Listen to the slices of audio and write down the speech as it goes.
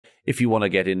if you want to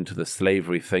get into the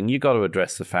slavery thing, you got to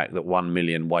address the fact that 1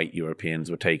 million white Europeans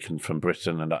were taken from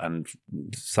Britain and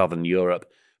southern Europe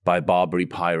by Barbary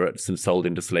pirates and sold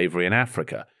into slavery in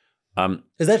Africa.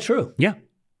 Is that true? Yeah.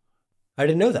 I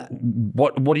didn't know that.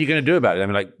 What are you going to do about it? I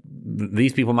mean, like,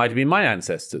 these people might have been my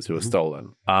ancestors who were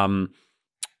stolen.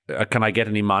 Can I get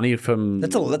any money from...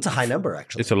 That's a high number,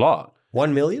 actually. It's a lot.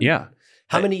 1 million? Yeah.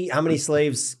 How many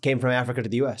slaves came from Africa to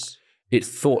the U.S.? It's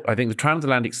thought, I think the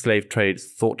transatlantic slave trade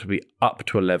is thought to be up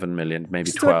to 11 million, maybe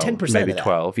Just 12. about 10% maybe of that.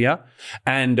 12, yeah.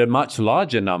 And a much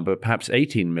larger number, perhaps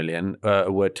 18 million,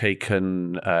 were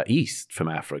taken east from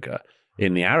Africa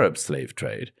in the Arab slave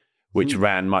trade, which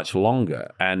ran much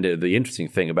longer. And the interesting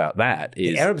thing about that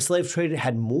is... The Arab slave trade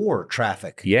had more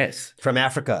traffic. Yes. From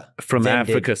Africa. From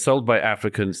Africa, sold by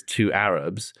Africans to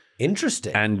Arabs.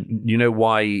 Interesting. And you know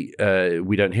why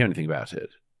we don't hear anything about it?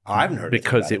 Oh, I haven't heard anything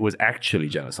Because about it was actually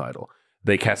genocidal.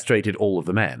 They castrated all of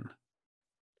the men.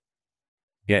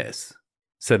 Yes.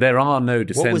 So there are no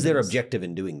descendants. What was their objective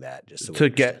in doing that? Just so to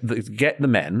get the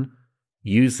men,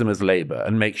 use them as labor,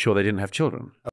 and make sure they didn't have children.